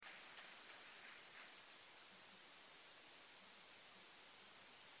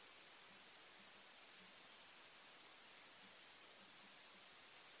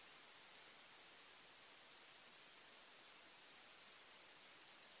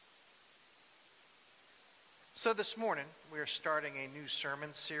So this morning, we are starting a new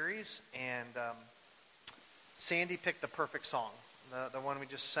sermon series, and Sandy picked the perfect song. The one we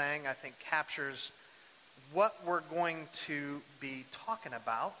just sang, I think, captures what we're going to be talking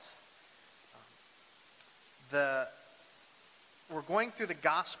about. We're going through the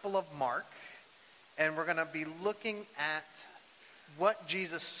Gospel of Mark, and we're going to be looking at what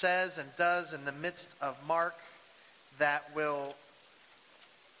Jesus says and does in the midst of Mark that will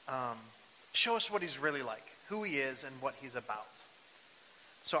show us what he's really like, who he is, and what he's about.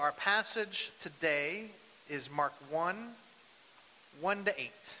 So our passage today is Mark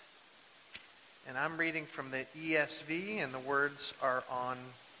 1:1-8. And I'm reading from the ESV, and the words are on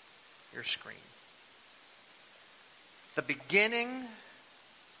your screen. The beginning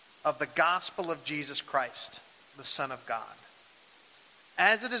of the gospel of Jesus Christ, the Son of God.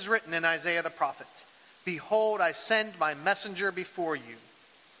 As it is written in Isaiah the prophet, "Behold, I send my messenger before you,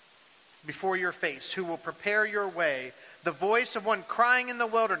 before your face, who will prepare your way. The voice of one crying in the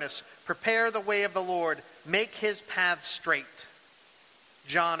wilderness, prepare the way of the Lord, make his path straight."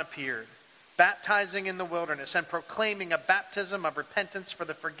 John appeared, baptizing in the wilderness and proclaiming a baptism of repentance for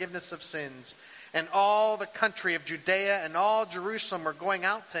the forgiveness of sins. And all the country of Judea and all Jerusalem were going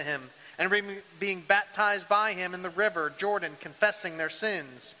out to him and being baptized by him in the river Jordan, confessing their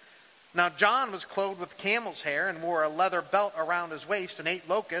sins. Now John was clothed with camel's hair and wore a leather belt around his waist and ate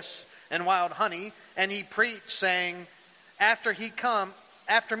locusts and wild honey. And he preached, saying, After me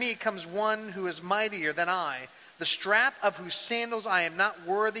comes one who is mightier than I, the strap of whose sandals I am not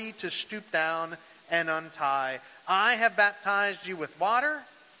worthy to stoop down and untie. I have baptized you with water,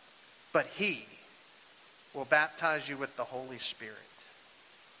 but he will baptize you with the Holy Spirit.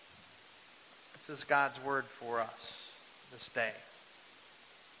 This is God's word for us this day.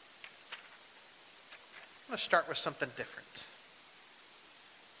 I'm going to start with something different.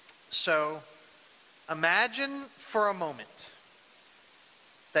 So, imagine for a moment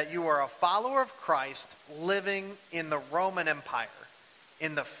that you are a follower of Christ living in the Roman Empire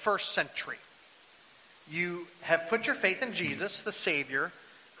in the first century. You have put your faith in Jesus, the Savior,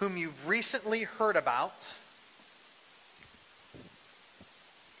 whom you've recently heard about.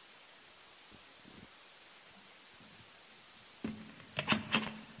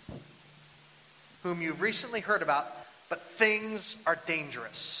 But things are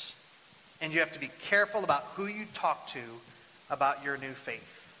dangerous. And you have to be careful about who you talk to about your new faith.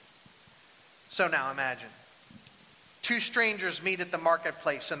 So now imagine. Two strangers meet at the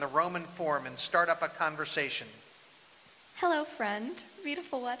marketplace in the Roman Forum and start up a conversation. Hello, friend.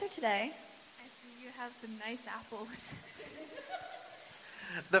 Beautiful weather today. I see you have some nice apples.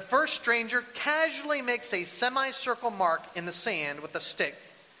 The first stranger casually makes a semicircle mark in the sand with a stick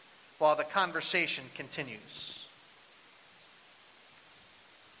while the conversation continues.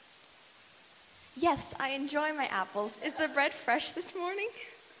 Yes, I enjoy my apples. Is the bread fresh this morning?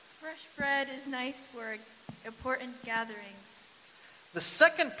 Fresh bread is nice for important gatherings. The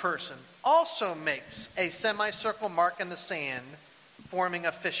second person also makes a semicircle mark in the sand, forming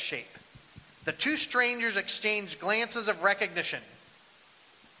a fish shape. The two strangers exchange glances of recognition.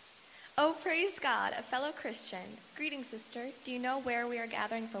 Oh, praise God, a fellow Christian. Greetings, sister. Do you know where we are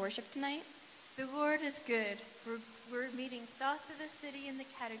gathering for worship tonight? The Lord is good. We're meeting south of the city in the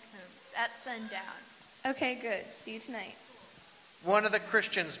catacombs at sundown. Okay, good. See you tonight. One of the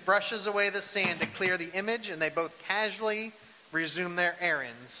Christians brushes away the sand to clear the image, and they both casually resume their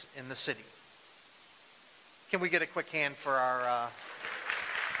errands in the city. Can we get a quick hand for our...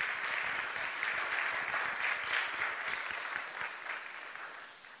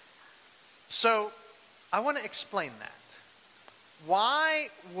 So, I want to explain that. Why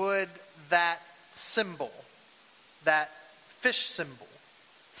would that symbol, that fish symbol,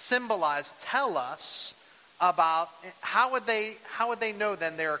 tell us about how would they know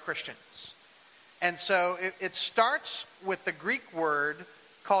then they are Christians? And so it starts with the Greek word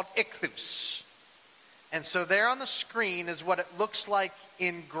called ichthus. And so there on the screen is what it looks like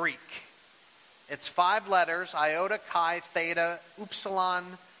in Greek. It's 5 letters: iota, chi, theta,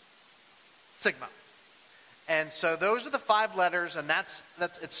 upsilon, sigma. And so those are the 5 letters, and that's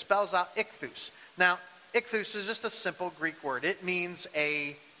it spells out ichthus. Now, ichthus is just a simple Greek word. It means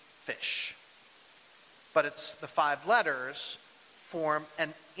a fish. But it's the 5 letters form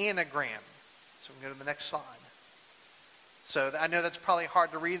an anagram. So we can go to the next slide. So I know that's probably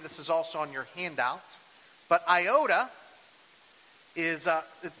hard to read. This is also on your handout. But iota is,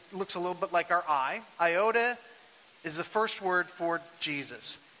 it looks a little bit like our I. Iota is the first word for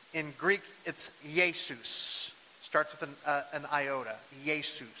Jesus. In Greek, it's Jesus. Starts with an iota.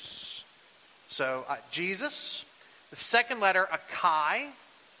 Jesus. So Jesus. The second letter, a chi,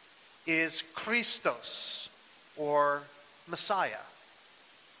 is Christos. or Messiah.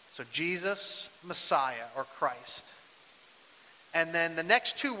 So Jesus, Messiah, or Christ. And then the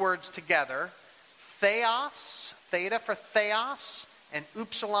next two words together, theos, theta for theos, and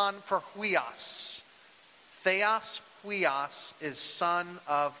upsilon for huios. Theos, huios is Son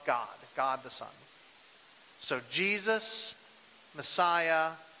of God, God the Son. So Jesus, Messiah,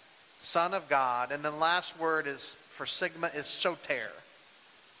 Son of God. And then last word is for sigma is soter,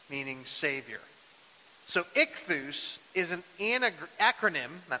 meaning Savior. So ichthus is an acronym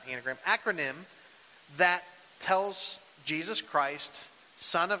that tells Jesus Christ,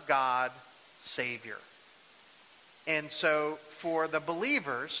 Son of God, Savior. And so for the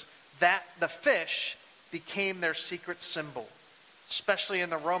believers, that the fish became their secret symbol, especially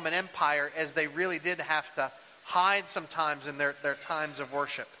in the Roman Empire, as they really did have to hide sometimes in their times of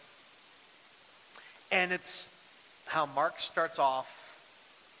worship. And it's how Mark starts off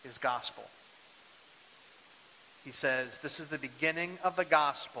his gospel. He says, this is the beginning of the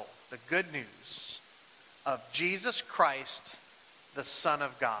gospel, the good news of Jesus Christ, the Son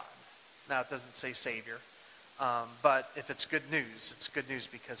of God. Now, it doesn't say Savior, but if it's good news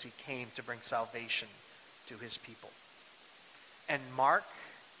because he came to bring salvation to his people. And Mark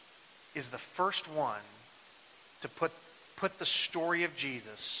is the first one to put the story of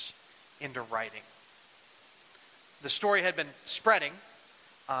Jesus into writing. The story had been spreading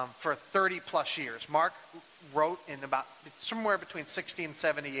for 30 plus years. Mark wrote in about somewhere between 60 and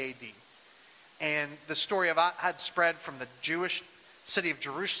 70 AD. And the story had spread from the Jewish city of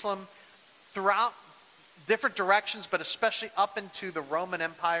Jerusalem throughout different directions, but especially up into the Roman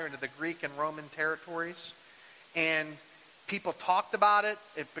Empire, into the Greek and Roman territories. And people talked about it.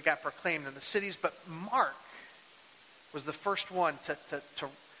 It got proclaimed in the cities. But Mark was the first one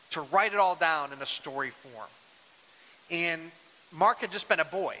to write it all down in a story form. And Mark had just been a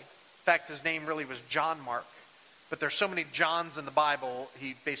boy. In fact, his name really was John Mark. But there's so many Johns in the Bible,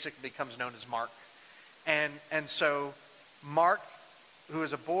 he basically becomes known as Mark. And so Mark, who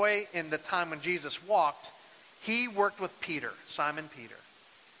was a boy in the time when Jesus walked, he worked with Peter, Simon Peter.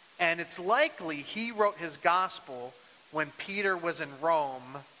 And it's likely he wrote his gospel when Peter was in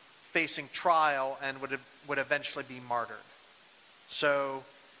Rome facing trial and would eventually be martyred. So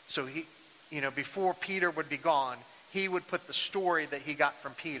he, before Peter would be gone, he would put the story that he got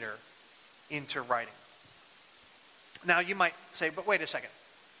from Peter into writing. Now you might say, but wait a second.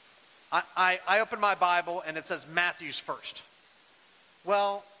 I opened my Bible and it says Matthew's first.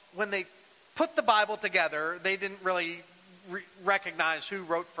 Well, when they put the Bible together, they didn't really recognize who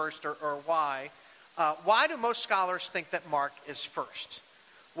wrote first or why. Why do most scholars think that Mark is first?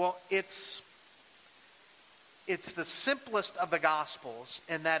 Well, it's the simplest of the Gospels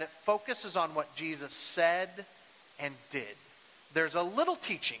in that it focuses on what Jesus said and did. There's a little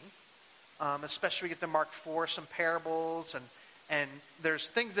teaching, especially we get to Mark 4, some parables, and there's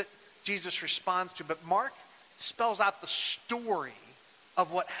things that Jesus responds to, but Mark spells out the story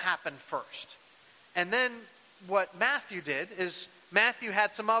of what happened first. And then what Matthew did is Matthew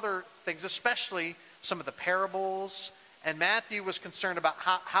had some other things, especially some of the parables, and Matthew was concerned about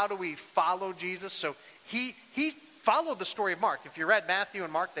how do we follow Jesus. So he followed the story of Mark. If you read Matthew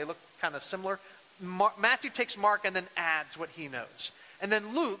and Mark, they look kind of similar. Matthew takes Mark and then adds what he knows. And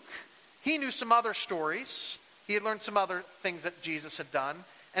then Luke, he knew some other stories. He had learned some other things that Jesus had done.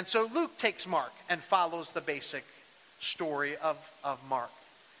 And so Luke takes Mark and follows the basic story of Mark.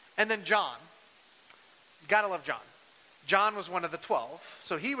 And then John. You gotta love John. John was one of the 12.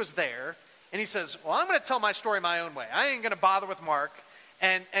 So he was there. And he says, well, I'm going to tell my story my own way. I ain't going to bother with Mark.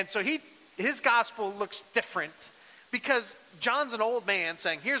 And so his gospel looks different because John's an old man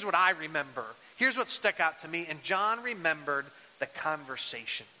saying, here's what I remember. Here's what stuck out to me. And John remembered the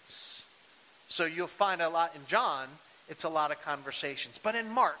conversations. So you'll find a lot in John, it's a lot of conversations. But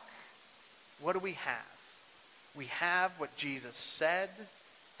in Mark, what do we have? We have what Jesus said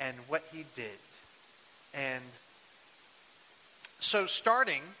and what he did. And so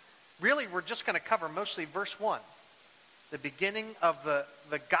starting, really we're just going to cover mostly verse 1. The beginning of the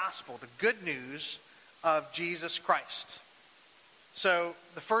gospel, the good news of Jesus Christ. So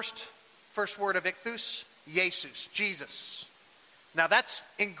the first word of ichthus, Jesus, Jesus. Now that's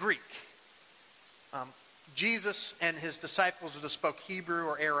in Greek. Jesus and his disciples would have spoke Hebrew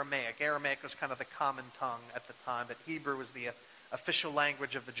or Aramaic. Aramaic was kind of the common tongue at the time, but Hebrew was the official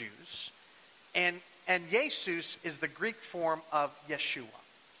language of the Jews. And Jesus is the Greek form of Yeshua.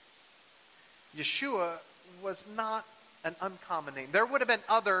 Yeshua was not an uncommon name. There would have been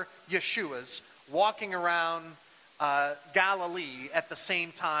other Yeshuas walking around Galilee at the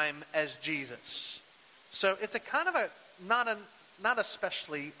same time as Jesus. So it's a kind of not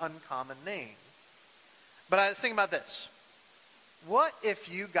especially uncommon name. But I was thinking about this. What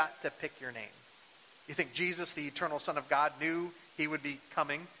if you got to pick your name? You think Jesus, the eternal Son of God, knew he would be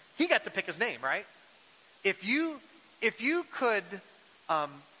coming? He got to pick his name, right? If you could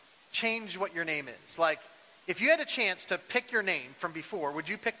change what your name is, like if you had a chance to pick your name from before, would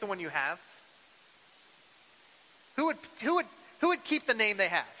you pick the one you have? Who would keep the name they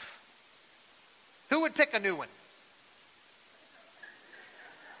have? Who would pick a new one?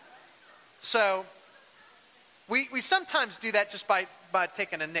 So we sometimes do that just by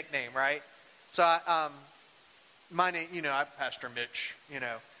taking a nickname, right? So my name, I'm Pastor Mitch,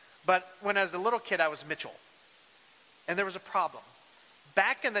 But when I was a little kid, I was Mitchell. And there was a problem.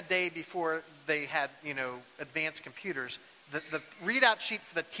 Back in the day before they had, advanced computers, the readout sheet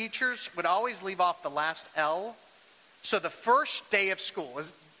for the teachers would always leave off the last L. So the first day of school,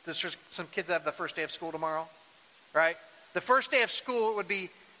 there's some kids that have the first day of school tomorrow, right? The first day of school would be,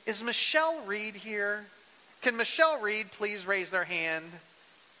 is Michelle Reed here? Can Michelle Reed please raise their hand?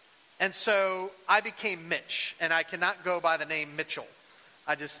 And so I became Mitch, and I cannot go by the name Mitchell.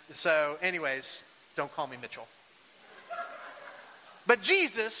 Anyways, don't call me Mitchell. But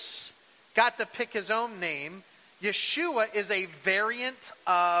Jesus got to pick his own name. Yeshua is a variant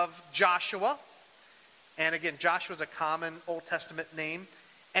of Joshua. And again, Joshua is a common Old Testament name.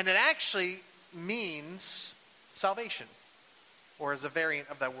 And it actually means salvation, or is a variant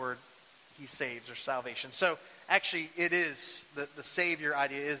of that word, he saves, or salvation. So actually it is, the Savior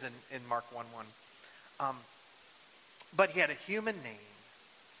idea is in Mark 1:1. But he had a human name,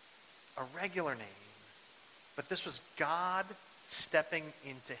 a regular name. But this was God stepping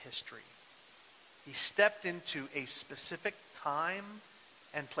into history. He stepped into a specific time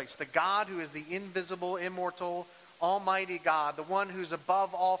and place. The God who is the invisible, immortal, almighty God, the one who's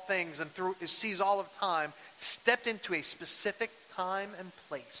above all things and sees all of time, stepped into a specific time and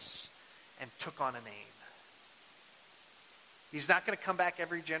place and took on a name. He's not going to come back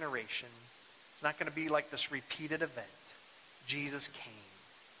every generation. It's not going to be like this repeated event. Jesus came.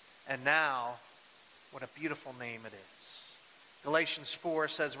 And now, what a beautiful name it is. Galatians 4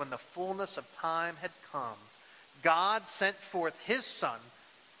 says, when the fullness of time had come, God sent forth his Son,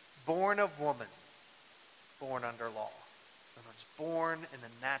 born of woman, born under law. And was born in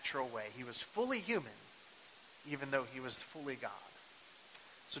a natural way. He was fully human, even though he was fully God.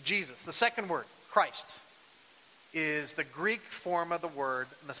 So Jesus, the second word, Christ, is the Greek form of the word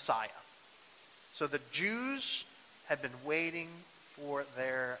Messiah. So the Jews had been waiting for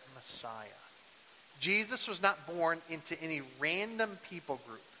their Messiah. Jesus was not born into any random people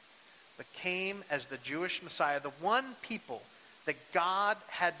group, but came as the Jewish Messiah, the one people that God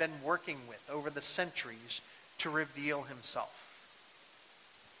had been working with over the centuries to reveal himself.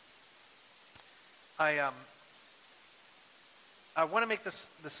 I want to make this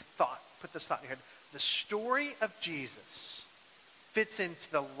thought, put this thought in your head. The story of Jesus fits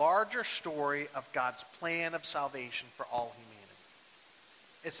into the larger story of God's plan of salvation for all humanity.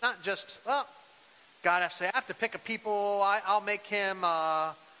 It's not just, God has to say, I have to pick a people, I'll make him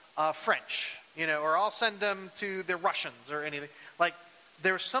French, or I'll send them to the Russians or anything. Like,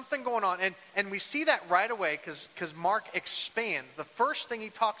 there's something going on. And we see that right away because Mark expands. The first thing he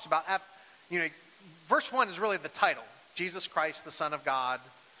talks about, verse 1 is really the title, Jesus Christ, the Son of God.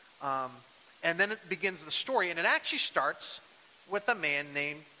 And then it begins the story. And it actually starts with a man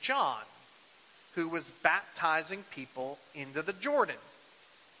named John, who was baptizing people into the Jordan.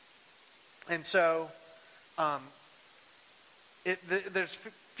 And so there's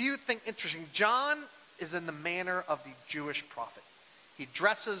a few things interesting. John is in the manner of the Jewish prophet. He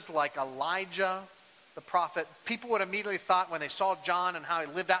dresses like Elijah, the prophet. People would immediately thought when they saw John and how he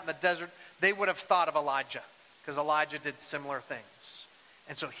lived out in the desert, they would have thought of Elijah, because Elijah did similar things.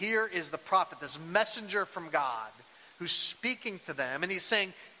 And so here is the prophet, this messenger from God, who's speaking to them, and he's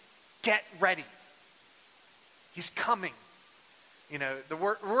saying, get ready. He's coming. The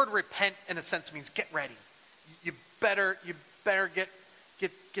word repent in a sense means get ready. You better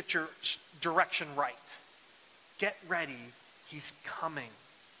get your direction right. Get ready. He's coming.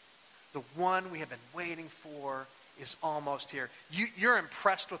 The one we have been waiting for is almost here. You're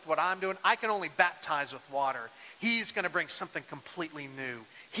impressed with what I'm doing. I can only baptize with water. He's going to bring something completely new.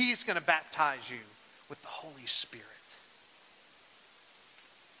 He's going to baptize you with the Holy Spirit.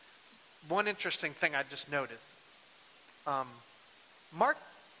 One interesting thing I just noted. Mark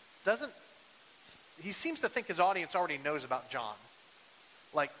he seems to think his audience already knows about John.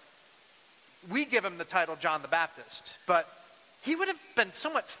 Like, we give him the title John the Baptist, but he would have been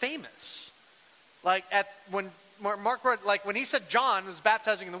somewhat famous. Like, when Mark wrote, like, when he said John was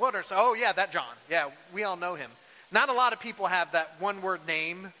baptizing in the wilderness, oh yeah, that John. Yeah, we all know him. Not a lot of people have that one-word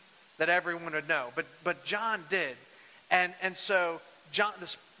name that everyone would know. But John did. And so John,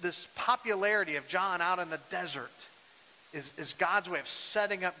 this popularity of John out in the desert is God's way of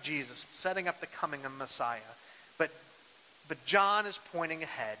setting up Jesus, setting up the coming of Messiah. But John is pointing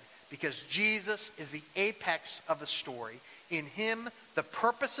ahead because Jesus is the apex of the story. In him, the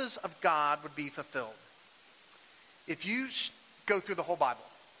purposes of God would be fulfilled. If you go through the whole Bible,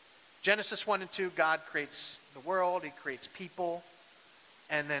 Genesis 1 and 2, God creates the world, he creates people,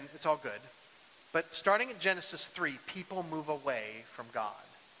 and then it's all good. But starting at Genesis 3, people move away from God.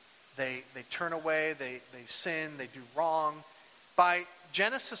 They turn away, they sin, they do wrong. By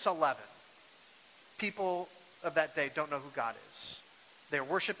Genesis 11, people of that day don't know who God is. They're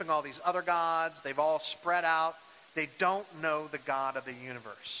worshiping all these other gods. They've all spread out. They don't know the God of the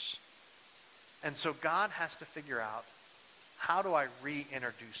universe. And so God has to figure out, how do I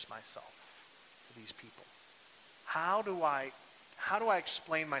reintroduce myself to these people? How do I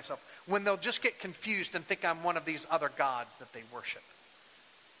explain myself when they'll just get confused and think I'm one of these other gods that they worship?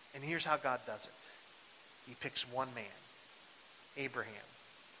 And here's how God does it. He picks one man, Abraham.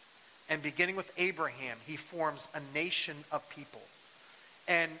 And beginning with Abraham, he forms a nation of people.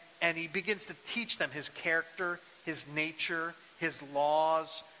 And he begins to teach them his character, his nature, his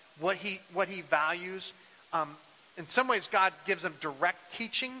laws, what he values. In some ways, God gives them direct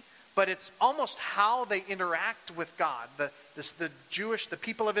teaching, but it's almost how they interact with God. The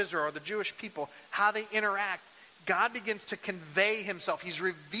people of Israel, or the Jewish people, how they interact. God begins to convey himself. He's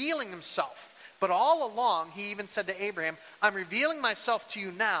revealing himself. But all along, he even said to Abraham, I'm revealing myself to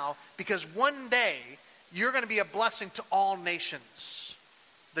you now because one day you're going to be a blessing to all nations.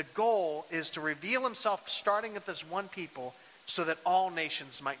 The goal is to reveal himself starting at this one people so that all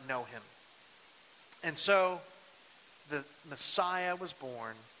nations might know him. And so the Messiah was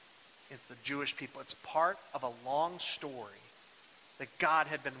born. It's the Jewish people. It's part of a long story that God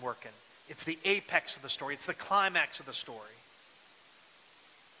had been working. It's the apex of the story. It's the climax of the story.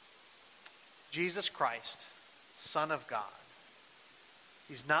 Jesus Christ, Son of God.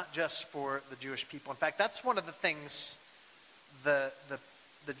 He's not just for the Jewish people. In fact, that's one of the things the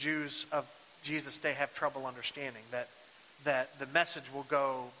Jews of Jesus' day have trouble understanding, that the message will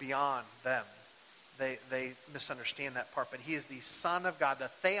go beyond them. They misunderstand that part. But he is the Son of God, the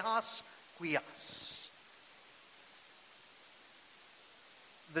Theos Huios.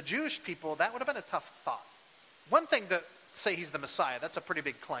 The Jewish people, that would have been a tough thought. One thing to say he's the Messiah, that's a pretty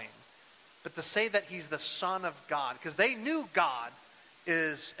big claim. But to say that he's the Son of God, because they knew God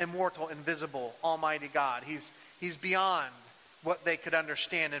is immortal, invisible, almighty God. He's beyond what they could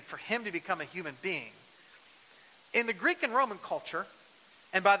understand. And for him to become a human being. In the Greek and Roman culture,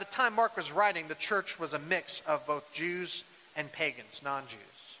 and by the time Mark was writing, the church was a mix of both Jews and pagans, non-Jews.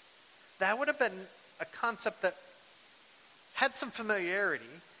 That would have been a concept that had some familiarity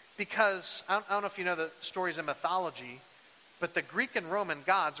because, I don't know if you know the stories in mythology, but the Greek and Roman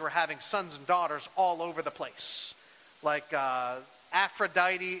gods were having sons and daughters all over the place. Like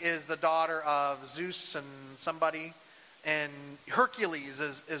Aphrodite is the daughter of Zeus and somebody, and Hercules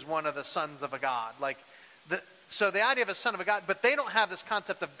is one of the sons of a god. So the idea of a son of a god, but they don't have this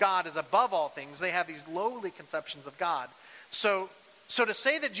concept of God as above all things. They have these lowly conceptions of God. So to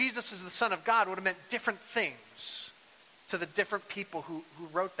say that Jesus is the Son of God would have meant different things to the different people who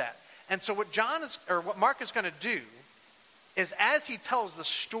wrote that. And so what Mark is going to do is, as he tells the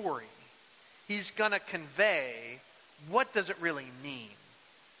story, he's going to convey what does it really mean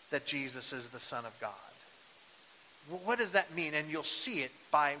that Jesus is the Son of God. What does that mean? And you'll see it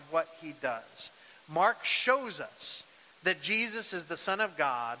by what he does. Mark shows us that Jesus is the Son of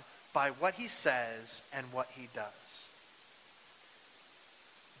God by what he says and what he does.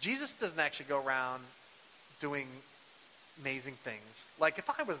 Jesus doesn't actually go around doing amazing things. Like if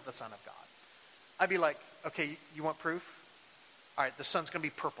I was the Son of God, I'd be like, okay, you want proof? All right, the sun's going to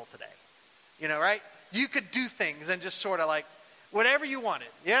be purple today. You know, right? You could do things and just sort of like whatever you wanted.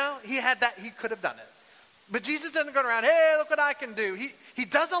 You know, he had that. He could have done it. But Jesus doesn't go around, hey, look what I can do. He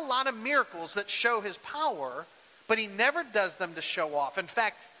does a lot of miracles that show his power, but he never does them to show off. In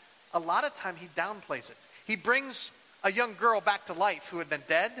fact, a lot of time he downplays it. He brings a young girl back to life who had been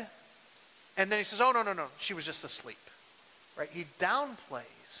dead, and then he says, oh, no, she was just asleep. Right? He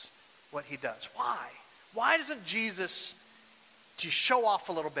downplays what he does. Why? Why doesn't Jesus just show off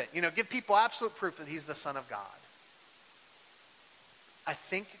a little bit? You know, give people absolute proof that he's the Son of God. I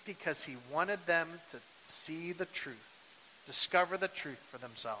think because he wanted them to see the truth, discover the truth for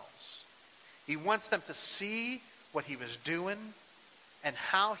themselves. He wants them to see what he was doing and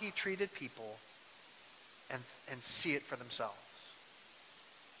how he treated people and see it for themselves.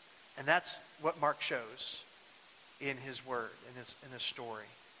 And that's what Mark shows in his word, in his story.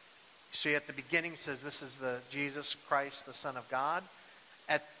 see at the beginning, it says this is the Jesus Christ, the Son of God.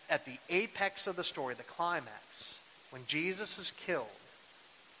 At the apex of the story, the climax, when Jesus is killed,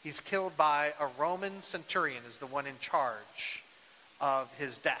 he's killed by a Roman centurion, is the one in charge of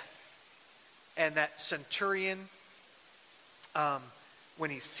his death. And that centurion, when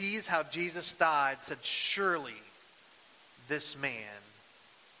he sees how Jesus died, said, surely this man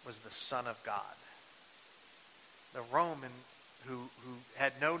was the Son of God. The Roman, who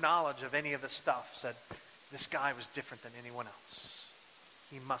had no knowledge of any of this stuff, said, this guy was different than anyone else.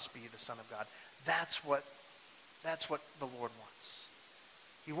 He must be the Son of God. That's what the Lord wants.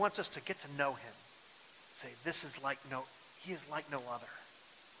 He wants us to get to know him. Say, he is like no other.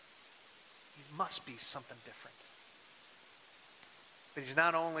 He must be something different. But he's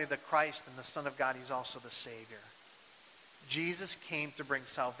not only the Christ and the Son of God, he's also the Savior. Jesus came to bring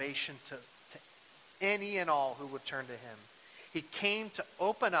salvation to any and all who would turn to him. He came to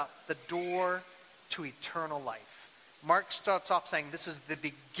open up the door to eternal life. Mark starts off saying this is the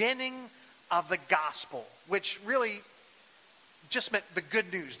beginning of the gospel, which really just meant the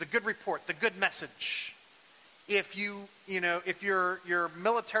good news, the good report, the good message. If if your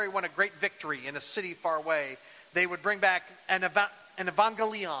military won a great victory in a city far away, they would bring back an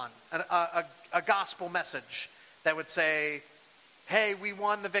evangelion, a gospel message that would say, hey, we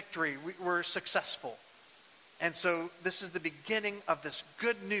won the victory, we're successful. And so this is the beginning of this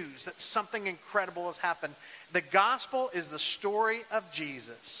good news that something incredible has happened. The gospel is the story of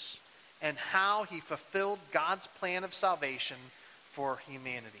Jesus and how he fulfilled God's plan of salvation for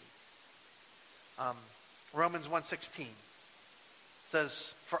humanity. Romans 1:16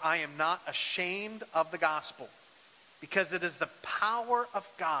 says, for I am not ashamed of the gospel, because it is the power of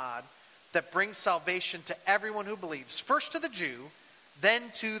God that brings salvation to everyone who believes, first to the Jew, then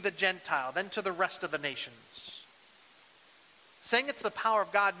to the Gentile, then to the rest of the nations. Saying it's the power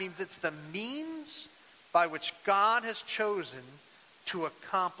of God means it's the means by which God has chosen to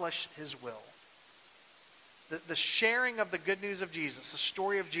accomplish his will. The sharing of the good news of Jesus, the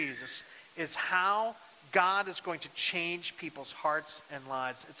story of Jesus, is how God is going to change people's hearts and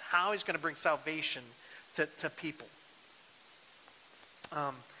lives. It's how he's going to bring salvation to people.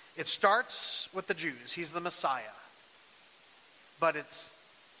 It starts with the Jews. He's the Messiah. But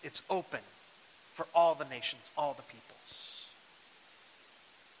it's open for all the nations, all the peoples.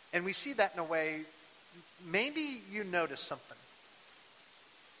 And we see that in a way, maybe you notice something.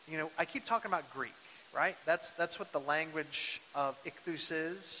 I keep talking about Greek, right? That's what the language of Ichthus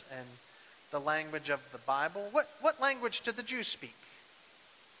is, and the language of the Bible. What language did the Jews speak?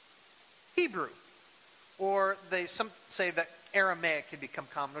 Hebrew. Or some say that Aramaic had become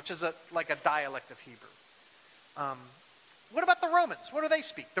common, which is like a dialect of Hebrew. What about the Romans? What do they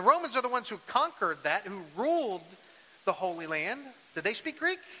speak? The Romans are the ones who conquered that, who ruled the Holy Land. Did they speak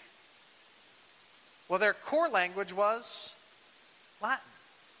Greek? Well, their core language was Latin.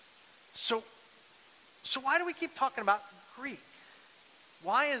 So why do we keep talking about Greek?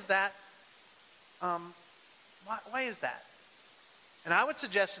 Why is that? Why is that? And I would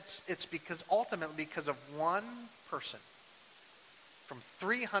suggest it's ultimately because of one person from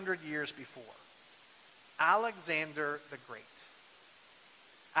 300 years before, Alexander the Great.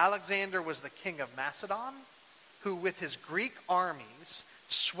 Alexander was the king of Macedon, who with his Greek armies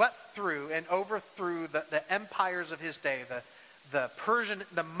swept through and overthrew the empires of his day,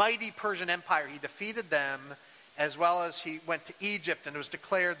 the mighty Persian Empire. He defeated them, as well as he went to Egypt and was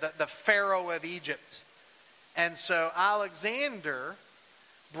declared the Pharaoh of Egypt. And so Alexander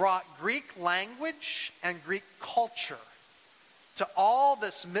brought Greek language and Greek culture to all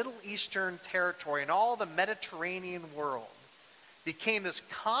this Middle Eastern territory and all the Mediterranean world. Became this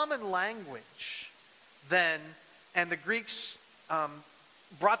common language then, and the Greeks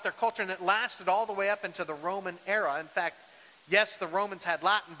brought their culture, and it lasted all the way up into the Roman era. In fact, yes, the Romans had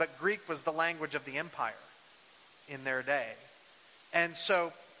Latin, but Greek was the language of the empire in their day. And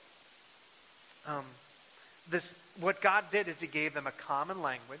so what God did is he gave them a common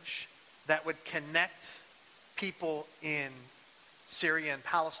language that would connect people in Syria and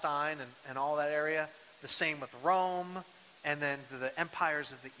Palestine and all that area. The same with Rome, and then to the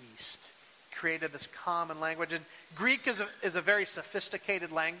empires of the East. Created this common language. And Greek is a very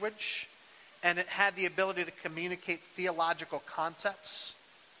sophisticated language, and it had the ability to communicate theological concepts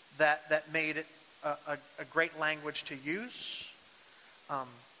that made it a great language to use.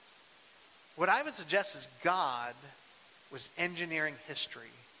 What I would suggest is God was engineering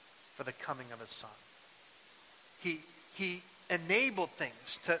history for the coming of his Son. He enabled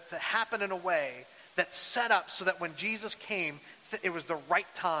things to happen in a way that set up so that when Jesus came, it was the right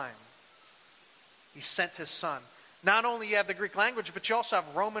time. He sent his Son. not only you have the Greek language, but you also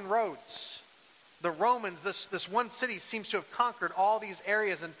have Roman roads. The Romans, this one city seems to have conquered all these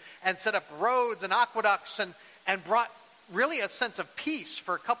areas and set up roads and aqueducts and brought really a sense of peace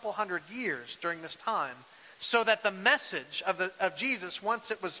for a couple hundred years during this time, so that the message of Jesus, once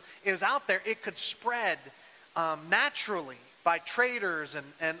it was out there, it could spread naturally by traders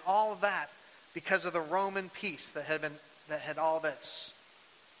and all of that because of the Roman peace that had all this.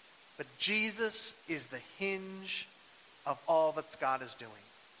 But Jesus is the hinge of all that God is doing.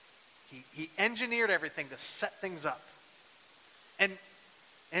 He engineered everything to set things up.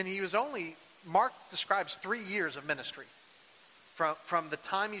 And he was only, Mark describes 3 years of ministry. From the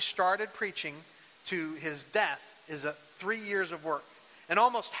time he started preaching to his death is 3 years of work. And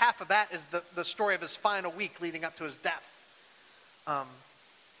almost half of that is the story of his final week leading up to his death.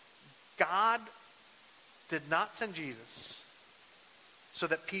 God did not send Jesus so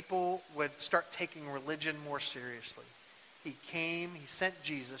that people would start taking religion more seriously. He sent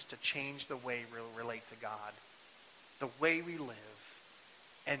Jesus to change the way we relate to God, the way we live.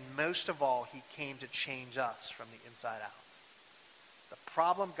 And most of all, he came to change us from the inside out. The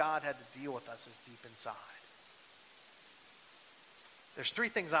problem God had to deal with us is deep inside. There's 3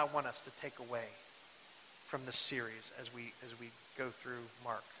 things I want us to take away from this series as we go through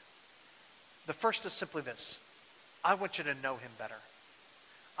Mark. The first is simply this. I want you to know him better.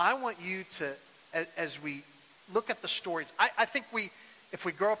 I want you to, as we look at the stories, I think if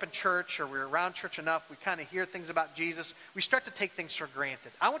we grow up in church or we're around church enough, we kind of hear things about Jesus, we start to take things for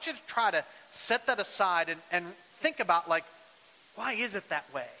granted. I want you to try to set that aside and think about, like, why is it that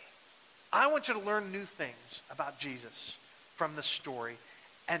way? I want you to learn new things about Jesus from this story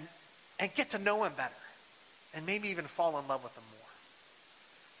and get to know him better and maybe even fall in love with him more.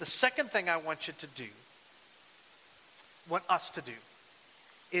 The second thing I want us to do,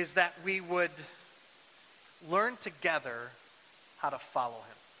 is that we would learn together how to follow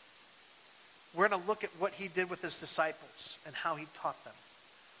him. We're going to look at what he did with his disciples and how he taught them.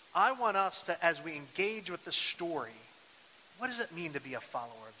 I want us to, as we engage with this story, what does it mean to be a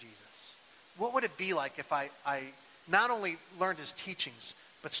follower of Jesus? What would it be like if I not only learned his teachings,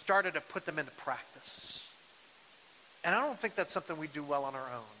 but started to put them into practice? And I don't think that's something we do well on our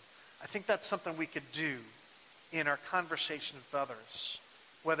own. I think that's something we could do in our conversation with others,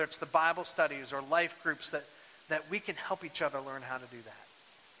 whether it's the Bible studies or life groups, that we can help each other learn how to do that.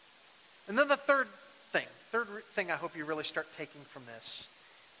 And then the third thing I hope you really start taking from this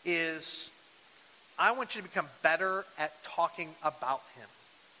is I want you to become better at talking about him.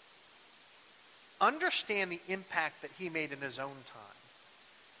 Understand the impact that he made in his own time.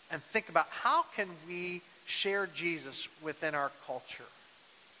 And think about, how can we share Jesus within our culture?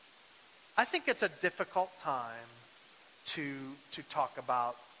 I think it's a difficult time to talk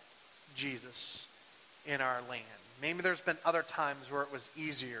about Jesus in our land. Maybe there's been other times where it was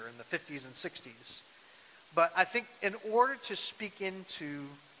easier in the 50s and 60s. But I think in order to speak into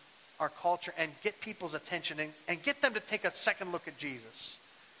our culture and get people's attention and get them to take a second look at Jesus,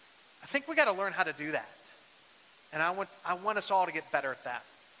 I think we got to learn how to do that. And I want us all to get better at that.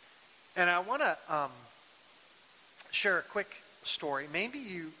 And I want to share a quick story. Maybe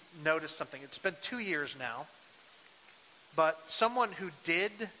you noticed something. It's been 2 years now, but someone who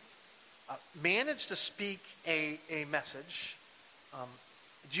did manage to speak a message.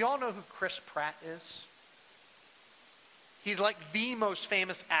 Do you all know who Chris Pratt is? He's like the most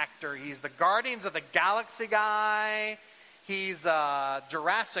famous actor. He's the Guardians of the Galaxy guy. He's a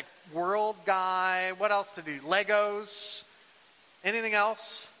Jurassic World guy. What else to do? Legos. Anything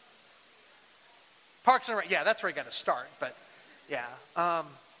else? Parks and Rec. Yeah, that's where you got to start. But yeah.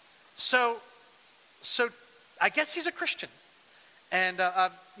 So I guess he's a Christian. And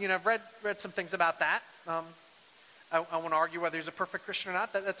I've read some things about that. I want to argue whether he's a perfect Christian or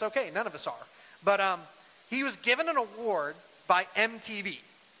not. That's okay. None of us are. But he was given an award by MTV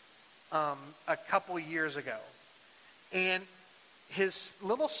a couple years ago. And his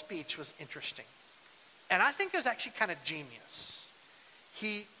little speech was interesting. And I think it was actually kind of genius.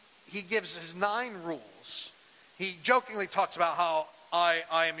 He gives his 9 rules. He jokingly talks about how I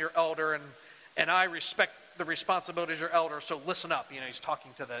am your elder and I respect the responsibilities of your elder, so listen up. He's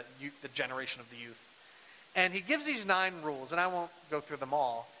talking to the generation of the youth. And he gives these 9 rules, and I won't go through them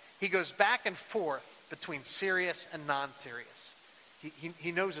all. He goes back and forth between serious and non-serious.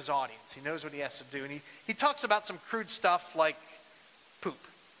 He knows his audience. He knows what he has to do. And he talks about some crude stuff like poop.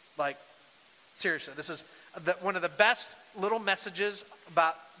 Like, seriously, this is one of the best little messages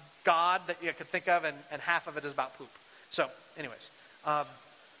about God that you could think of, and half of it is about poop. So, anyways.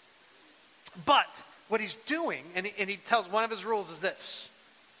 But what he's doing, and he tells, one of his rules is this: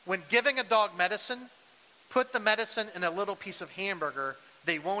 when giving a dog medicine, put the medicine in a little piece of hamburger,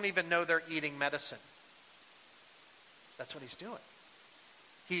 they won't even know they're eating medicine. That's what he's doing.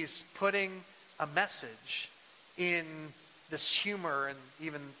 He's putting a message in this humor and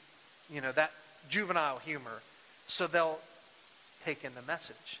even, that juvenile humor, so they'll take in the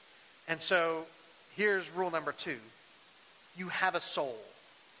message. And so here's rule number 2. You have a soul.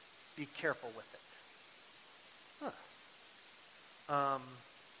 Be careful with it.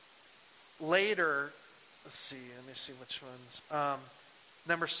 Later, let me see which ones.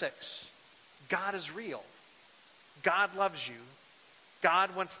 Number 6, God is real. God loves you.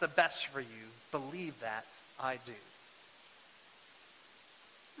 God wants the best for you. Believe that. I do.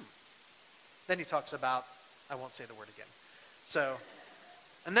 Then he talks about, I won't say the word again.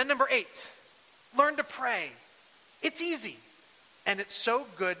 And then number 8, learn to pray. It's easy, and it's so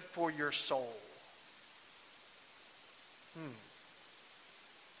good for your soul.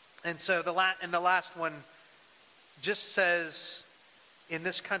 And so the last one just says, in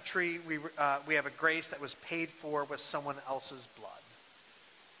this country, we have a grace that was paid for with someone else's blood.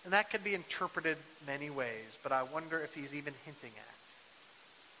 And that could be interpreted many ways, but I wonder if he's even hinting at,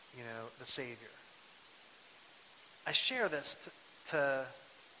 the Savior. I share this to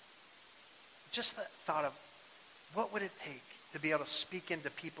just the thought of, what would it take to be able to speak into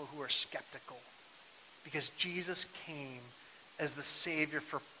people who are skeptical? Because Jesus came as the Savior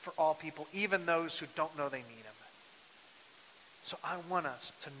for all people, even those who don't know they need him. So I want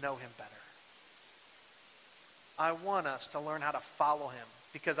us to know him better. I want us to learn how to follow him,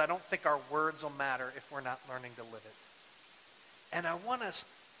 because I don't think our words will matter if we're not learning to live it. And I want us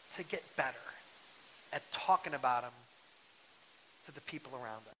to get better at talking about him to the people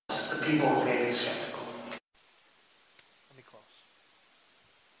around us. The people who may be skeptical. Let me close.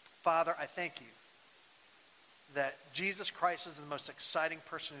 Father, I thank you that Jesus Christ is the most exciting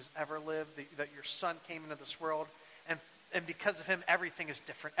person who's ever lived, that your Son came into this world, and because of him, everything is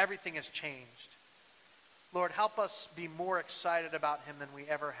different. Everything has changed. Lord, help us be more excited about him than we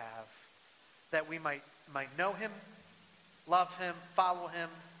ever have, that we might know him, love him, follow him,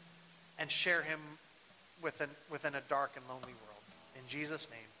 and share him within a dark and lonely world. In Jesus'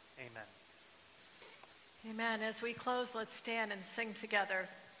 name, amen. Amen. As we close, let's stand and sing together.